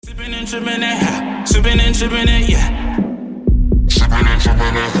Sipping and tripping it, sipping and tripping it, yeah. Sipping and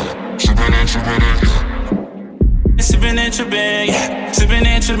tripping it, sipping and tripping it, yeah. Sipping and tripping, yeah. Sipping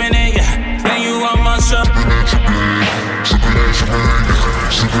and tripping it, yeah. Now you on my shop. Sipping and tripping, yeah.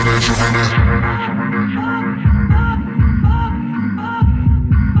 Sipping and tripping it.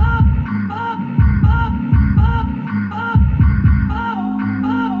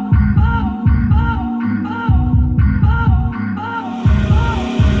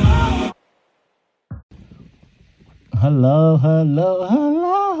 Hello.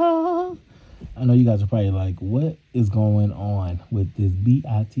 I know you guys are probably like, what is going on with this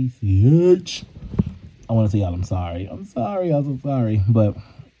BITCH? I want to tell y'all I'm sorry. I'm so sorry. But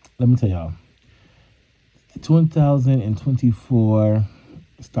let me tell y'all. 2024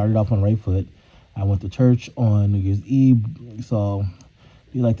 started off on right foot. I went to church on New Year's Eve. So,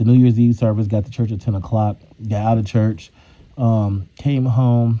 like the New Year's Eve service, got to church at 10 o'clock, got out of church, came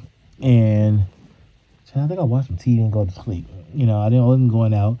home, and I think I watched some TV and go to sleep. You know, I wasn't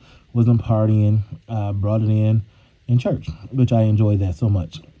going out, wasn't partying. Brought it in church, which I enjoyed that so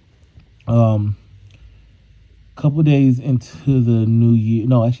much. Couple days into the new year,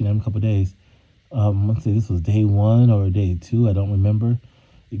 no, actually not a couple days. Let's say this was day 1 or day 2. I don't remember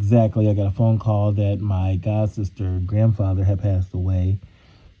exactly. I got a phone call that my god sister grandfather had passed away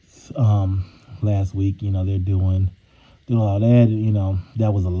last week. You know, they're doing all that. You know,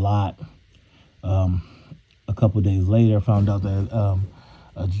 that was a lot. A couple of days later, I found out that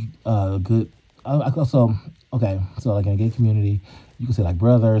so like in a gay community, you can say like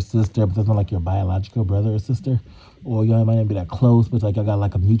brother or sister, but that's not like your biological brother or sister, or you might not be that close, but like I got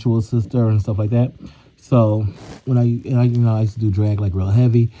like a mutual sister and stuff like that. So when I used to do drag like real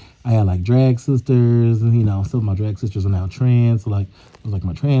heavy. I had like drag sisters, and some of my drag sisters are now trans. So like it was like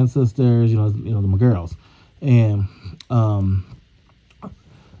my trans sisters, my girls, and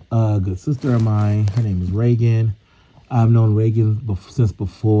a good sister of mine, her name is Reagan. I've known Reagan since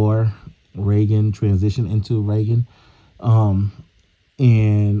before Reagan transitioned into Reagan.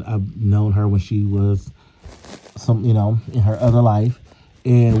 And I've known her when she was in her other life.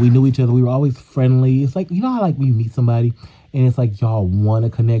 And we knew each other. We were always friendly. It's like, how like when you meet somebody and it's like y'all want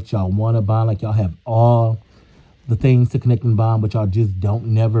to connect, y'all want to bond, like y'all have all the things to connect and bond, but y'all just don't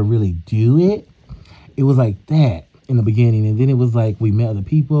never really do it. It was like that in the beginning, and then it was like we met other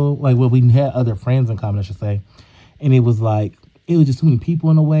people, we had other friends in common, I should say, and it was just too many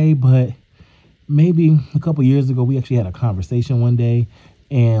people in a way. But maybe a couple years ago, we actually had a conversation one day,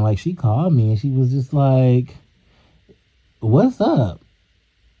 and like she called me and she was just like, "What's up?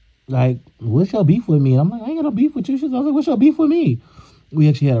 Like, what's your beef with me?" And I'm like, "I ain't got no beef with you." She's like, "What's your beef with me?" We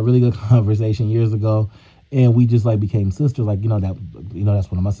actually had a really good conversation years ago, and we just like became sisters. Like that's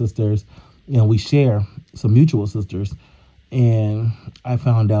one of my sisters. We share some mutual sisters, and I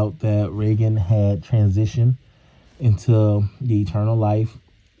found out that Reagan had transitioned into the eternal life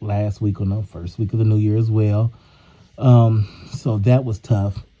last week on the first week of the new year as well. So that was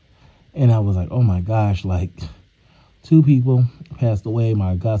tough, and I was like, oh my gosh, like 2 people passed away.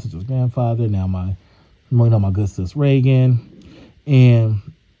 My god sister's grandfather, now my good sis Reagan, and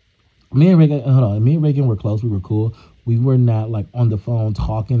me and Reagan were close. We were cool. We were not like on the phone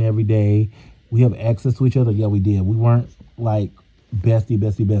talking every day. We have access to each other. Yeah, we did. We weren't like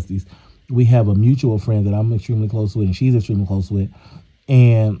besties. We have a mutual friend that I'm extremely close with, and she's extremely close with.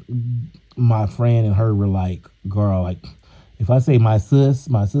 And my friend and her were like, girl, like if I say my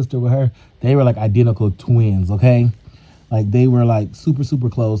sister with her, they were like identical twins. Okay, like they were like super, super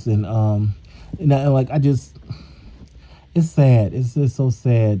close. And like it's sad. It's just so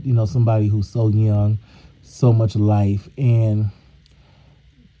sad. Somebody who's so young, so much life, and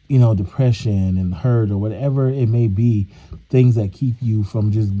depression and hurt or whatever it may be, things that keep you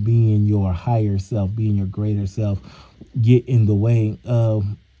from just being your higher self, being your greater self, get in the way of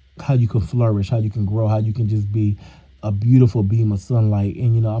how you can flourish, how you can grow, how you can just be a beautiful beam of sunlight.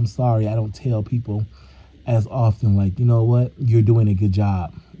 And I'm sorry, I don't tell people as often, like, you know what, you're doing a good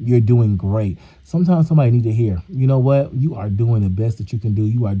job, you're doing great. Sometimes somebody need to hear, you know what, you are doing the best that you can do,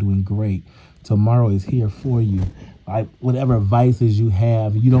 you are doing great. Tomorrow is here for you. Like whatever vices you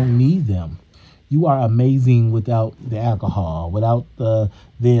have, you don't need them. You are amazing without the alcohol, without the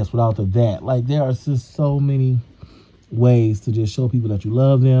this, without the that. Like there are just so many ways to just show people that you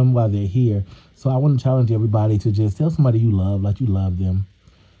love them while they're here. So I want to challenge everybody to just tell somebody you love like you love them,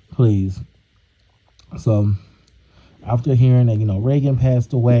 please. So after hearing that, Reagan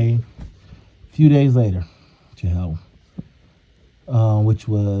passed away, a few days later, which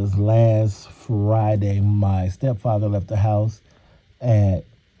was last Friday, my stepfather left the house at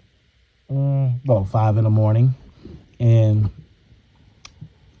 5 in the morning, and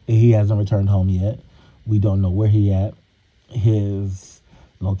He hasn't returned home yet. We don't know where he at. His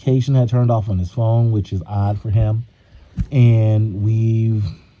location had turned off on his phone, which is odd for him. And we've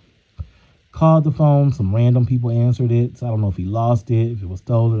called the phone. Some random people answered it. So I don't know if he lost it, if it was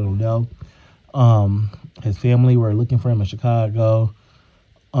stolen, I don't know. His family were looking for him in Chicago.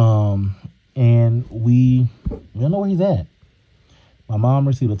 And we don't know where he's at. My mom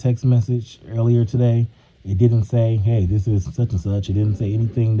received a text message earlier today. It didn't say, hey, this is such and such. It didn't say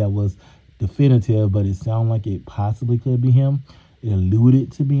anything that was definitive, but it sounded like it possibly could be him. It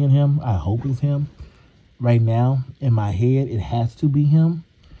alluded to being him. I hope it's him. Right now, in my head, it has to be him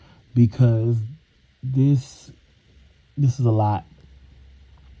because this is a lot.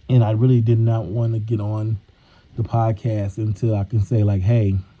 And I really did not want to get on the podcast until I can say, like,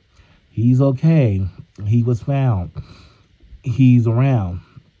 hey, he's okay. He was found. He's around.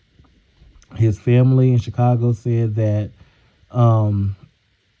 His family in Chicago said that one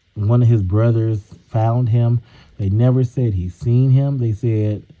of his brothers found him. They never said he's seen him. They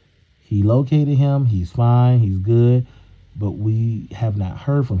said he located him. He's fine. He's good. But we have not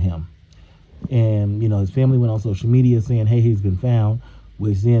heard from him. And, his family went on social media saying, hey, he's been found.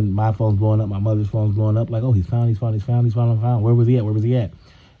 Which then my phone's blowing up. My mother's phone's blowing up. Like, oh, he's found. Where was he at?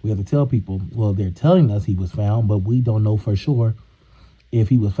 We have to tell people, well, they're telling us he was found, but we don't know for sure if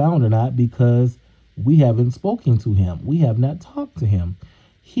he was found or not because we haven't spoken to him. We have not talked to him.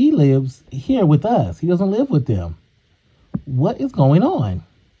 He lives here with us. He doesn't live with them. What is going on?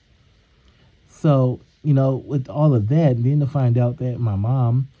 So, with all of that, and then to find out that my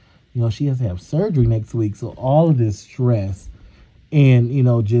mom, she has to have surgery next week. So all of this stress and,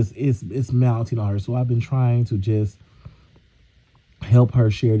 just it's mounting on her. So I've been trying to just help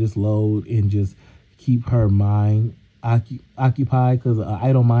her share this load and just keep her mind occupied because an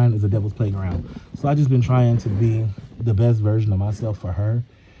idle mind is a devil's playground. So I just been trying to be the best version of myself for her.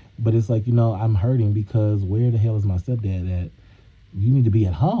 But it's like, I'm hurting because where the hell is my stepdad at? You need to be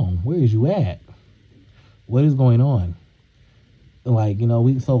at home. Where is you at? What is going on? Like,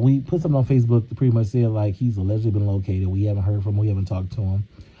 we put something on Facebook that pretty much said, like, he's allegedly been located. We haven't heard from him. We haven't talked to him.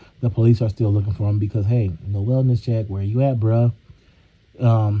 The police are still looking for him because, hey, no wellness check. Where you at, bruh?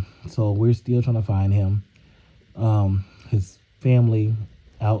 So we're still trying to find him. His family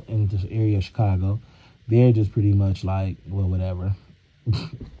out in the area of Chicago, they're just pretty much like, well, whatever.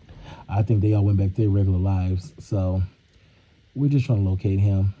 I think they all went back to their regular lives. So we're just trying to locate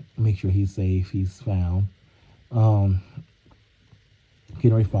him, make sure he's safe, he's found.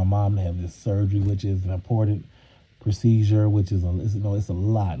 Getting ready for my mom to have this surgery, which is an important procedure, which is it's a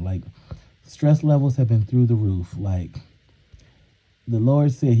lot. Like, stress levels have been through the roof. Like, the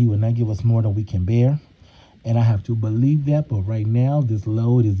Lord said he would not give us more than we can bear. And I have to believe that. But right now, this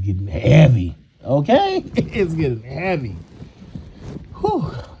load is getting heavy. Okay? It's getting heavy.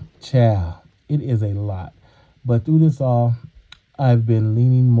 Whew. Child, it is a lot. But through this all, I've been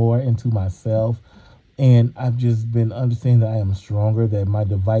leaning more into myself. And I've just been understanding that I am stronger, that my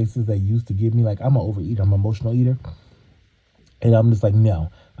devices that used to give me, like, I'm an overeater, I'm an emotional eater. And I'm just like,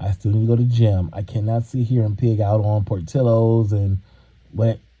 no, I still need to go to the gym. I cannot sit here and pig out on Portillo's and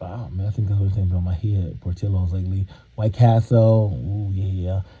what. Oh, man, I think that's what thing's on my head. Portillo's lately. White Castle. Ooh,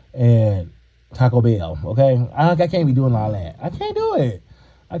 yeah. And Taco Bell. Okay? I can't be doing all that. I can't do it.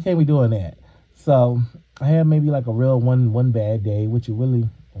 I can't be doing that. So I had maybe like a real one bad day, which it really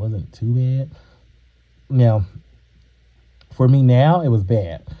wasn't too bad. Now, for me now, it was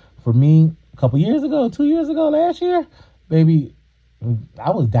bad. For me, a couple years ago, 2 years ago, last year, baby,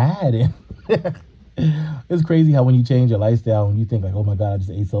 I was dieting. It's crazy how when you change your lifestyle and you think like, oh my God, I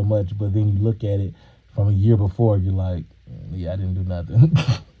just ate so much. But then you look at it from a year before, you're like, yeah, I didn't do nothing.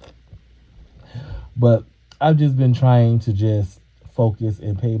 But I've just been trying to just focus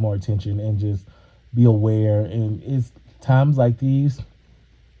and pay more attention and just be aware. And it's times like these,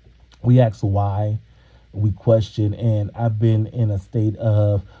 we ask why, we question. And I've been in a state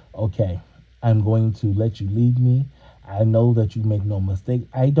of, okay, I'm going to let you lead me. I know that you make no mistake.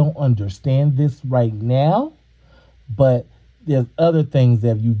 I don't understand this right now, but there's other things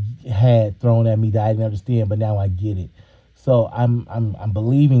that you had thrown at me that I didn't understand, but now I get it. So I'm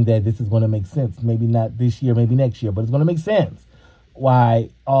believing that this is going to make sense. Maybe not this year, maybe next year, but it's going to make sense why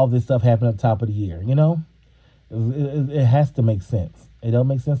all this stuff happened at the top of the year, It has to make sense. It don't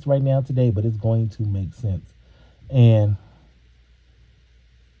make sense right now today, but it's going to make sense. And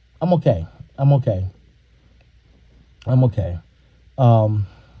I'm okay. Can't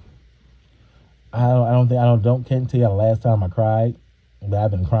tell you the last time I cried, but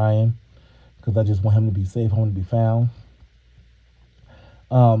I've been crying because I just want him to be safe. I want him to be found.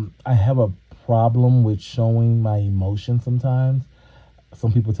 I have a problem with showing my emotions sometimes.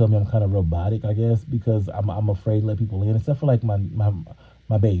 some people tell me I'm kind of robotic, I guess, because I'm afraid to let people in, except for like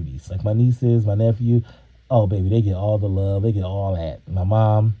my babies, like my nieces, my nephew. Oh, baby, they get all the love, they get all that. My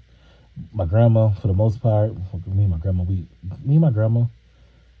mom, my grandma, for the most part, me and my grandma,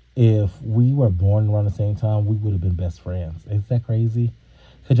 if we were born around the same time, we would have been best friends. Is that crazy?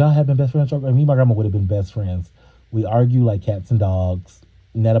 Could y'all have been best friends? Me and my grandma would have been best friends. We argue like cats and dogs,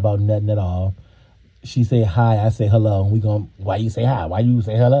 not about nothing at all. She say hi, I say hello, and we going, why you say hi? Why you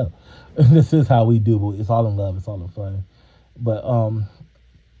say hello? This is how we do, but it's all in love, it's all in fun. But I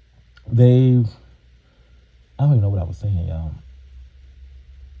don't even know what I was saying, y'all.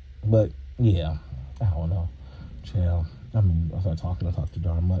 But yeah, I don't know. Chill. I mean, I start talking, I talk too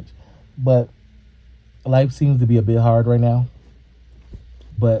darn much. But life seems to be a bit hard right now.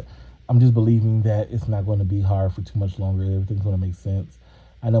 But I'm just believing that it's not going to be hard for too much longer. Everything's going to make sense.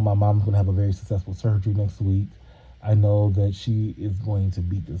 I know my mom's going to have a very successful surgery next week. I know that she is going to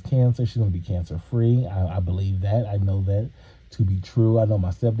beat this cancer. She's going to be cancer free. I believe that. I know that to be true. I know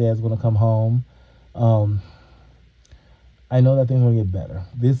my stepdad's going to come home. I know that things are going to get better.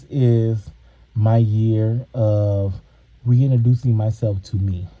 This is my year of reintroducing myself to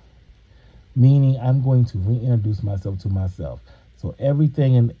me. Meaning I'm going to reintroduce myself to myself. So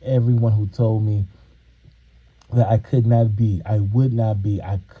everything and everyone who told me that I could not be, I would not be,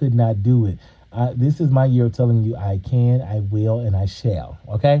 I could not do it. This is my year of telling you I can, I will, and I shall.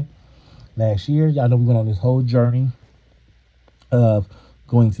 Okay? Last year, y'all know we went on this whole journey of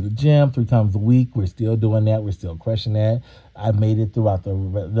going to the gym 3 times a week. We're still doing that. We're still crushing that. I made it throughout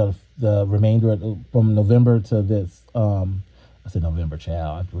the remainder from November to this. I said November,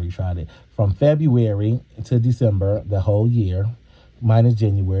 child. I've already tried it. From February to December, the whole year. Minus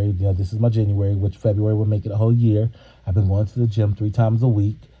January. You know, this is my January, which February will make it a whole year. I've been going to the gym 3 times a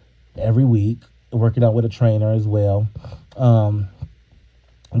week, every week, working out with a trainer as well,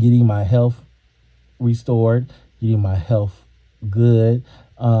 getting my health restored, getting my health good,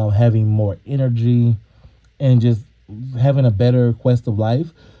 having more energy, and just having a better quest of life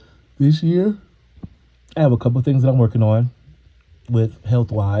this year. I have a couple things that I'm working on with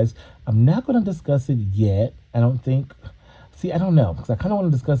health-wise. I'm not going to discuss it yet. I don't think. See, I don't know, because I kind of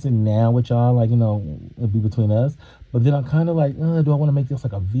want to discuss it now with y'all, like, you know, it'll be between us. But then I'm kind of like, do I want to make this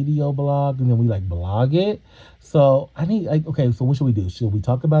like a video blog and then we like blog it? So I need, like, okay, so what should we do? Should we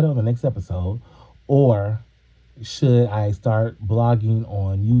talk about it on the next episode? Or should I start blogging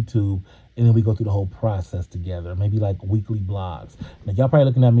on YouTube and then we go through the whole process together? Maybe like weekly blogs. Now, y'all probably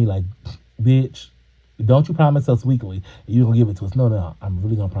looking at me like, bitch, don't you promise us weekly? You're going to give it to us. No. I'm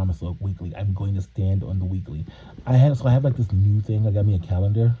really going to promise us weekly. I'm going to stand on the weekly. I have like this new thing. I got me a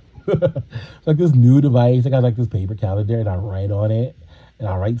calendar. Like this new device. I got like this paper calendar and I write on it. And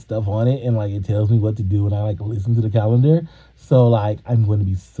I write stuff on it. And like it tells me what to do. And I like listen to the calendar. So like I'm going to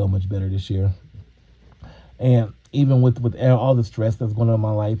be so much better this year. And even with all the stress that's going on in my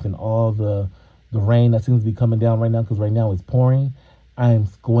life and all the rain that seems to be coming down right now, because right now it's pouring, I'm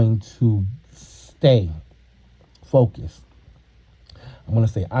going to stay focused. I'm going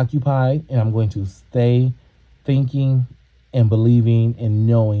to stay occupied, and I'm going to stay thinking and believing and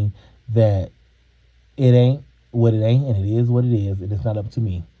knowing that it ain't what it ain't and it is what it is, and it's not up to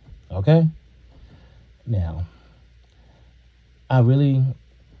me. Okay? Now, I really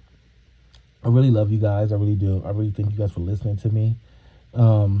love you guys. I really do. I really thank you guys for listening to me.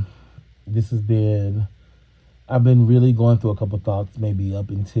 This has been, I've been really going through a couple thoughts, maybe up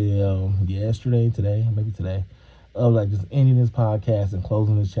until today, of like just ending this podcast and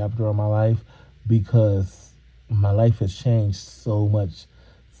closing this chapter of my life, because my life has changed so much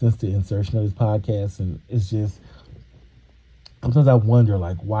since the insertion of this podcast. And it's just, sometimes I wonder,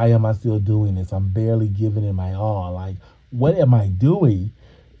 like, why am I still doing this? I'm barely giving it my all. Like, what am I doing?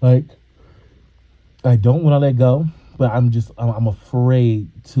 Like, I don't want to let go, but I'm afraid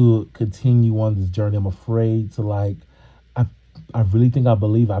to continue on this journey. I'm afraid to, like, I really think I've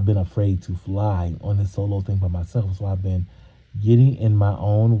been afraid to fly on this solo thing by myself. So I've been getting in my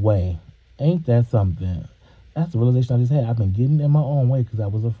own way. Ain't that something? That's the realization I just had. I've been getting in my own way because I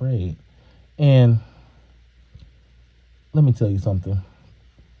was afraid. And let me tell you something.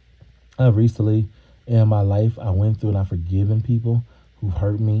 Recently in my life, I went through and I've forgiven people who've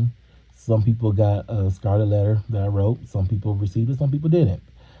hurt me. Some people got a scarlet letter that I wrote. Some people received it. Some people didn't.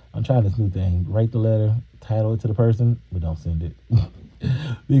 I'm trying this new thing. Write the letter, title it to the person, but don't send it.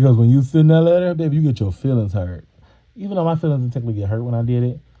 Because when you send that letter, baby, you get your feelings hurt. Even though my feelings didn't technically get hurt when I did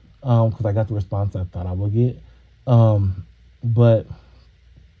it, because I got the response I thought I would get. But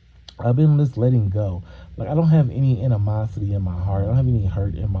I've been just letting go. Like, I don't have any animosity in my heart. I don't have any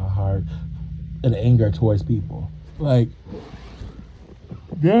hurt in my heart and anger towards people. Like,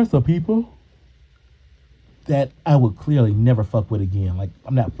 there are some people that I would clearly never fuck with again. Like,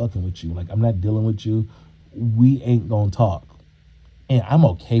 I'm not fucking with you. Like, I'm not dealing with you. We ain't gonna talk. And I'm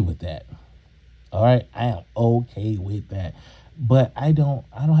okay with that. All right? I am okay with that. But I don't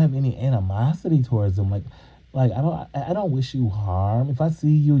have any animosity towards them. Like I don't wish you harm. If I see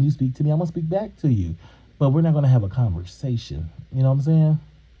you and you speak to me, I'm gonna speak back to you. But we're not gonna have a conversation. You know what I'm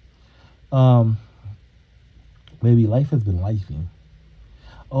saying? Maybe life has been lifing.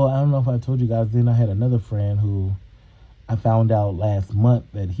 Oh, I don't know if I told you guys. Then I had another friend who I found out last month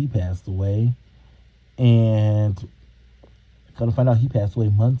that he passed away, and I kind of found out he passed away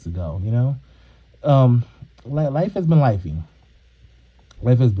months ago. You know, life has been lifing.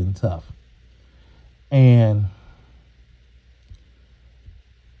 Life has been tough, and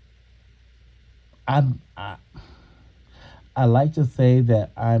I like to say that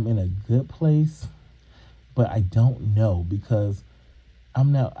I'm in a good place, but I don't know because I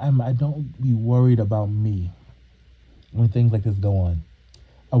don't be worried about me when things like this go on.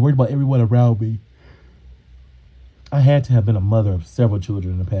 I'm worried about everyone around me. I had to have been a mother of several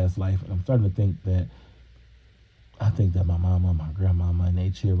children in the past life, and I'm starting to think that my mama, my grandmama, and they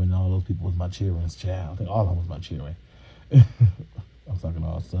children, all those people was my children's child. I think all of them was my children. I'm talking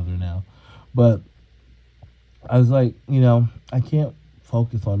all Southern now. But I was like, I can't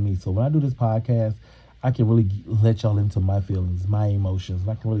focus on me. So when I do this podcast, I can really let y'all into my feelings, my emotions. And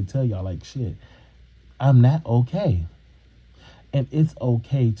I can really tell y'all, like, shit, I'm not okay. And it's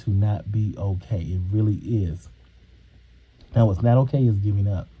okay to not be okay. It really is. Now, what's not okay is giving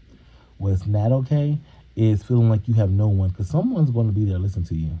up. What's not okay is feeling like you have no one, because someone's going to be there to listen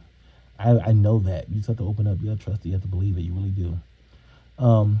to you. I know that. You just have to open up. You have to trust it. You have to believe it. You really do.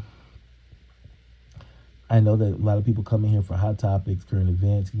 I know that a lot of people come in here for hot topics, current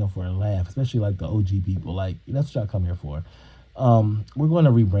events, for a laugh, especially like the OG people. Like, that's what y'all come here for. We're going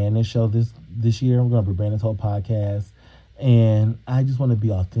to rebrand this show this year. We're going to rebrand this whole podcast. And I just want to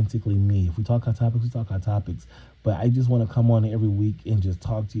be authentically me. If we talk hot topics, we talk hot topics. But I just want to come on every week and just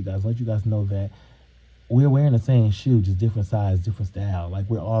talk to you guys, let you guys know that we're wearing the same shoe, just different size, different style. Like,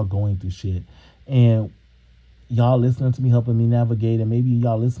 we're all going through shit. And y'all listening to me, helping me navigate, and maybe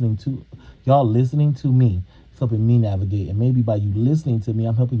y'all listening to me, it's helping me navigate. And maybe by you listening to me,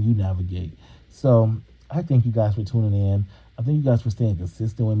 I'm helping you navigate. So I thank you guys for tuning in. I thank you guys for staying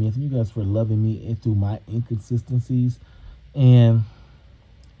consistent with me. I thank you guys for loving me through my inconsistencies. And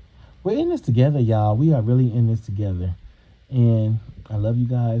we're in this together, y'all. We are really in this together. And I love you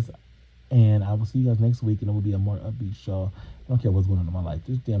guys. And I will see you guys next week, and it will be a more upbeat show. I don't care what's going on in my life.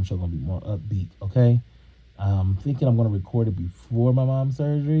 This damn show going to be more upbeat, okay? I'm thinking I'm going to record it before my mom's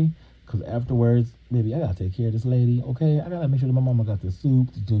surgery, because afterwards, baby, I got to take care of this lady, okay? I got to make sure that my mama got the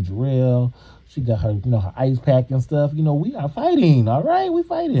soup, the ginger ale. She got her, her ice pack and stuff. We are fighting, all right? We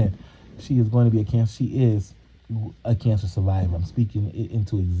fighting. She is going to be a cancer. She is a cancer survivor. I'm speaking it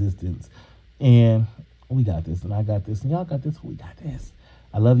into existence. And we got this, and I got this, and y'all got this. We got this.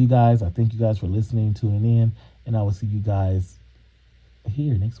 I love you guys. I thank you guys for listening, tuning in, and I will see you guys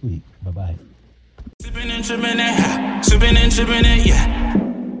here next week. Bye-bye. Sipping and tripping it, sipping and tripping it, yeah.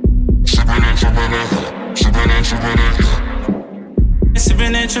 Sipping and tripping it, sipping and tripping it, yeah.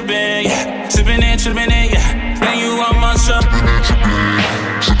 Sipping and tripping, yeah. Sipping and tripping it, yeah. Now you on my show. Sipping and tripping,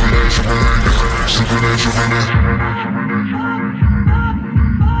 sipping and tripping, yeah. Sipping and tripping it.